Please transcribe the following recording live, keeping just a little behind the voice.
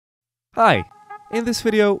Hi! In this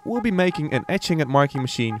video we'll be making an etching and marking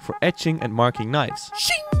machine for etching and marking knives.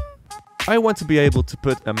 Shing! I want to be able to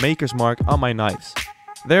put a maker's mark on my knives.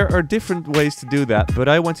 There are different ways to do that, but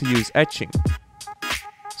I want to use etching.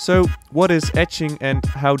 So what is etching and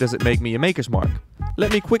how does it make me a maker's mark?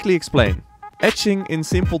 Let me quickly explain. Etching in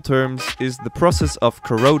simple terms is the process of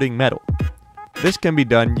corroding metal. This can be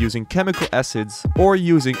done using chemical acids or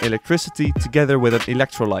using electricity together with an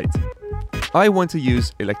electrolyte. I want to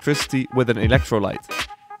use electricity with an electrolyte.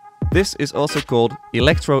 This is also called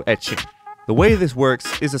electro-etching. The way this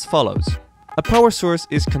works is as follows. A power source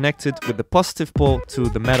is connected with the positive pole to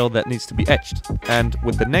the metal that needs to be etched, and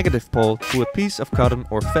with the negative pole to a piece of cotton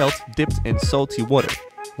or felt dipped in salty water.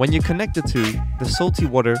 When you connect the two, the salty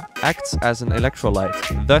water acts as an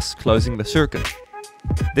electrolyte, thus closing the circuit.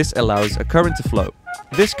 This allows a current to flow.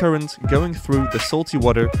 This current going through the salty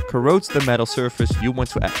water corrodes the metal surface you want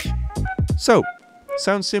to etch. So,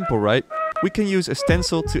 sounds simple, right? We can use a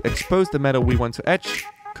stencil to expose the metal we want to etch,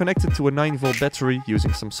 connect it to a 9-volt battery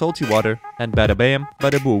using some salty water, and bada bam,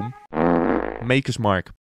 bada boom, maker's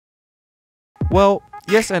mark. Well,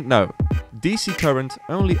 yes and no. DC current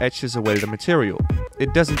only etches away the material.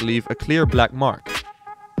 It doesn't leave a clear black mark.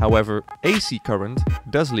 However, AC current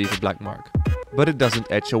does leave a black mark, but it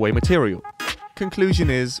doesn't etch away material. Conclusion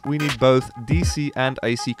is, we need both DC and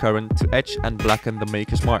AC current to etch and blacken the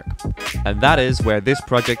maker's mark. And that is where this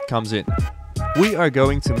project comes in. We are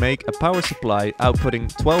going to make a power supply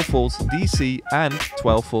outputting 12 volts DC and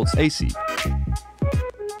 12 volts AC.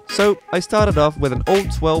 So I started off with an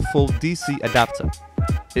old 12 volt DC adapter.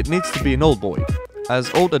 It needs to be an old boy,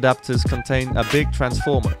 as old adapters contain a big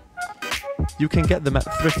transformer. You can get them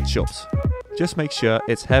at thrift shops. Just make sure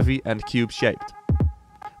it's heavy and cube shaped.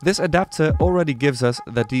 This adapter already gives us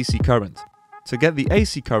the DC current. To get the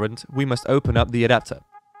AC current, we must open up the adapter.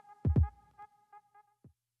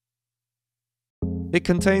 It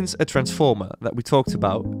contains a transformer that we talked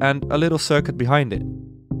about and a little circuit behind it.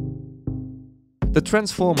 The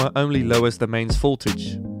transformer only lowers the mains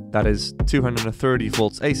voltage, that is 230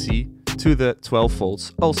 volts AC, to the 12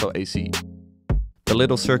 volts also AC. The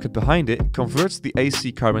little circuit behind it converts the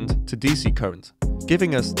AC current to DC current,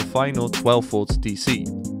 giving us the final 12 volts DC.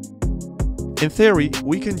 In theory,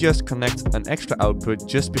 we can just connect an extra output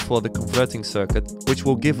just before the converting circuit, which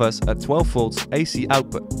will give us a 12 volts AC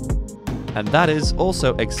output. And that is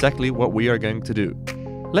also exactly what we are going to do.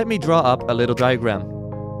 Let me draw up a little diagram.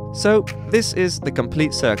 So, this is the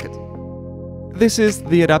complete circuit. This is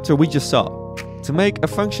the adapter we just saw. To make a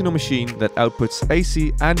functional machine that outputs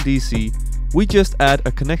AC and DC, we just add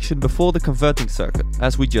a connection before the converting circuit,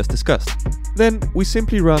 as we just discussed. Then we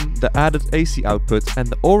simply run the added AC output and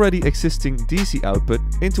the already existing DC output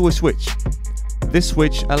into a switch. This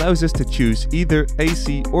switch allows us to choose either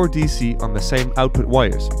AC or DC on the same output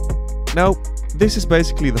wires. Now, this is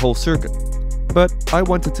basically the whole circuit, but I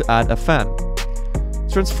wanted to add a fan.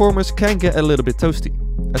 Transformers can get a little bit toasty,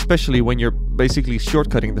 especially when you're basically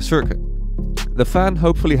shortcutting the circuit. The fan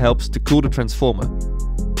hopefully helps to cool the transformer.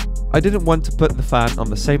 I didn't want to put the fan on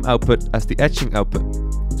the same output as the etching output,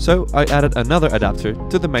 so I added another adapter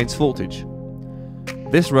to the mains voltage.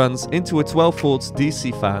 This runs into a 12 volts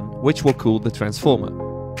DC fan, which will cool the transformer.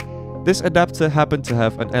 This adapter happened to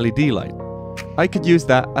have an LED light. I could use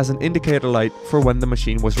that as an indicator light for when the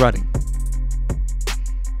machine was running.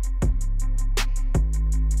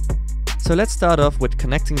 So let's start off with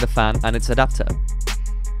connecting the fan and its adapter.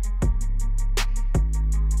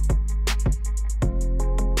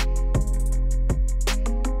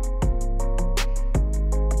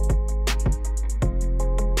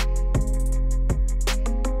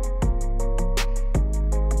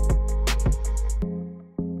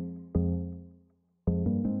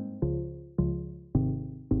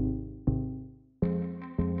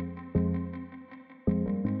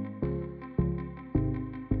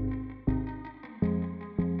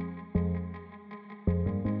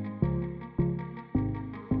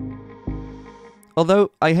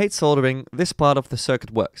 Although I hate soldering, this part of the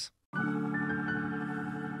circuit works.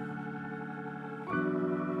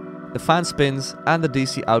 The fan spins and the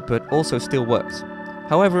DC output also still works.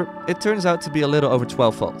 However, it turns out to be a little over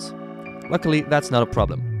 12 volts. Luckily, that's not a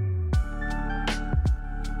problem.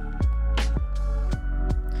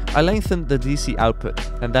 I lengthened the DC output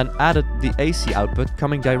and then added the AC output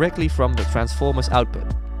coming directly from the transformer's output.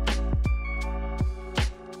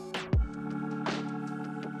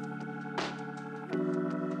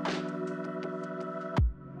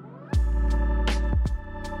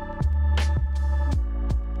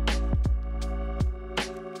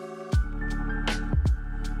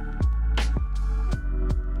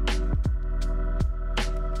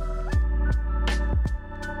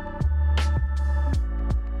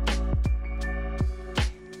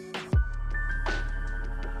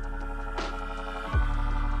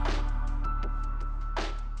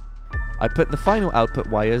 I put the final output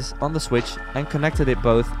wires on the switch and connected it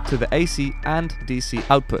both to the AC and DC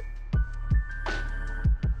output.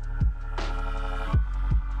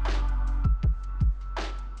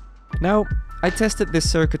 Now, I tested this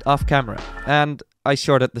circuit off camera and I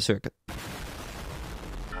shorted the circuit.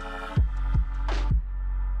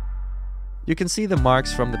 You can see the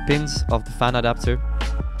marks from the pins of the fan adapter.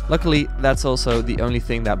 Luckily, that's also the only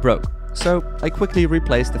thing that broke, so I quickly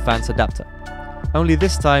replaced the fan's adapter. Only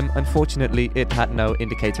this time, unfortunately, it had no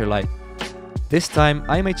indicator light. This time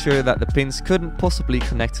I made sure that the pins couldn't possibly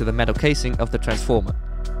connect to the metal casing of the transformer.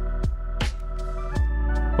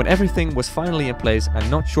 When everything was finally in place and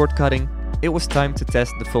not short-cutting, it was time to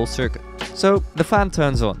test the full circuit. So the fan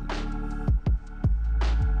turns on.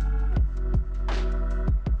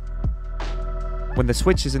 When the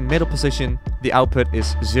switch is in middle position, the output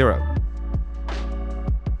is 0.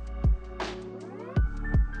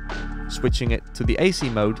 Switching it to the AC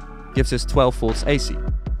mode gives us 12 volts AC.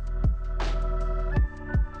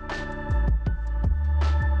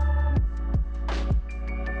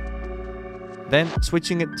 Then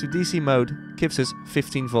switching it to DC mode gives us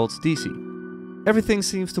 15 volts DC. Everything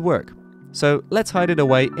seems to work, so let's hide it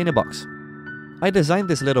away in a box. I designed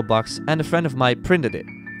this little box and a friend of mine printed it,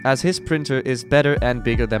 as his printer is better and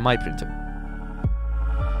bigger than my printer.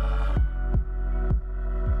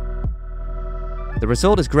 The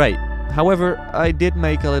result is great. However, I did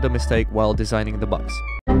make a little mistake while designing the box.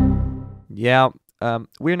 Yeah,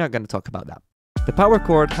 we're not gonna talk about that. The power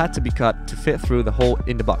cord had to be cut to fit through the hole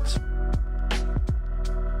in the box.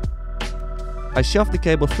 I shoved the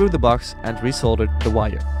cable through the box and resoldered the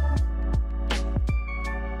wire.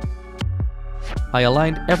 I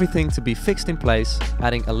aligned everything to be fixed in place,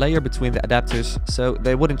 adding a layer between the adapters so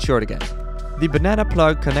they wouldn't short again. The banana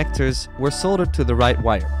plug connectors were soldered to the right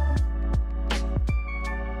wire.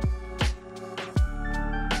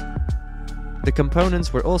 The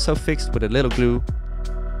components were also fixed with a little glue.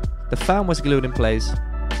 The fan was glued in place.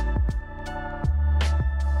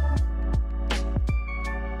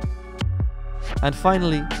 And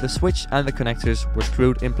finally, the switch and the connectors were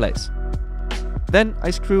screwed in place. Then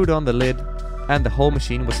I screwed on the lid and the whole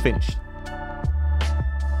machine was finished.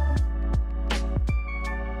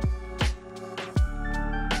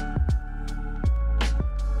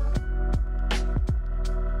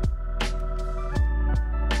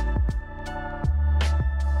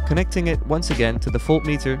 Connecting it once again to the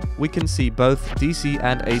voltmeter, we can see both DC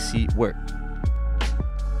and AC work.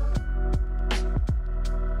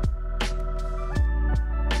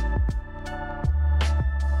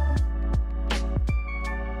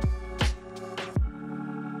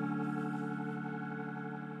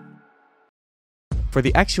 For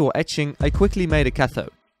the actual etching, I quickly made a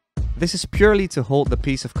cathode. This is purely to hold the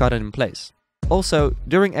piece of cotton in place. Also,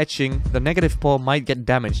 during etching, the negative pole might get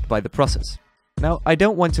damaged by the process. Now, I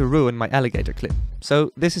don't want to ruin my alligator clip,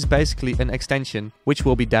 so this is basically an extension which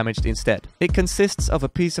will be damaged instead. It consists of a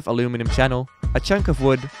piece of aluminum channel, a chunk of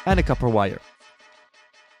wood and a copper wire.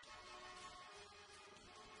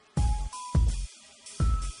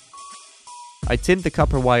 I tinned the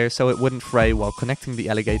copper wire so it wouldn't fray while connecting the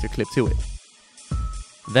alligator clip to it.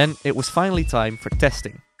 Then it was finally time for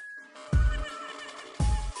testing.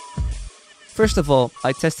 First of all,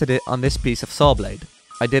 I tested it on this piece of saw blade.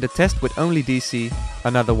 I did a test with only DC,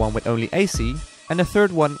 another one with only AC, and a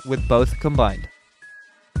third one with both combined.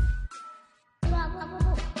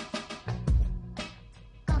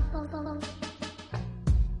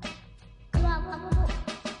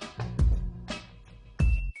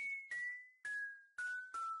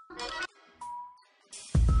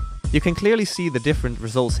 You can clearly see the different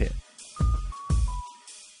results here.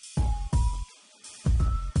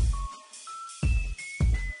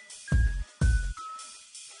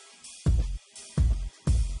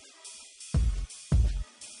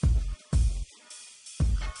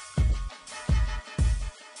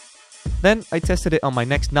 Then I tested it on my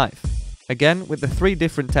next knife, again with the 3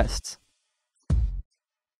 different tests.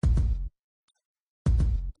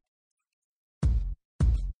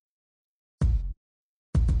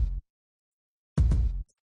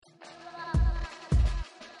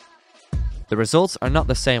 The results are not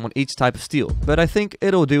the same on each type of steel, but I think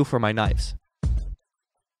it'll do for my knives.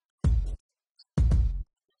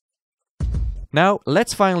 Now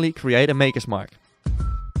let's finally create a maker's mark.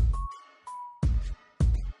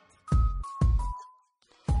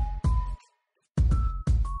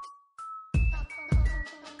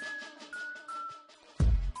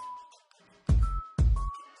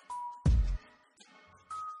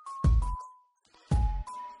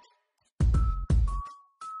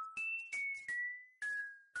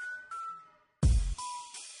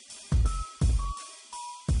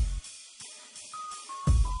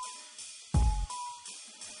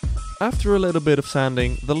 After a little bit of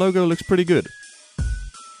sanding, the logo looks pretty good.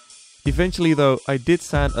 Eventually though, I did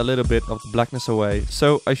sand a little bit of the blackness away,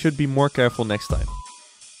 so I should be more careful next time.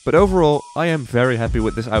 But overall, I am very happy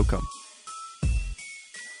with this outcome.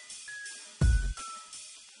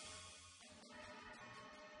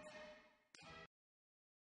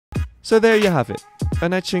 So there you have it,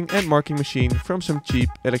 an etching and marking machine from some cheap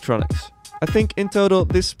electronics. I think in total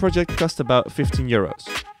this project cost about 15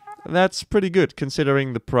 euros. That's pretty good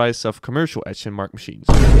considering the price of commercial etch and mark machines.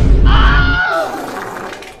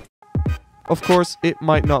 Of course, it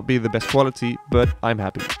might not be the best quality, but I'm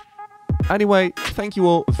happy. Anyway, thank you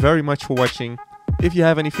all very much for watching. If you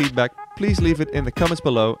have any feedback, please leave it in the comments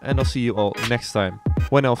below and I'll see you all next time,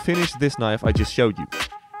 when I'll finish this knife I just showed you.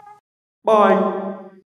 Bye!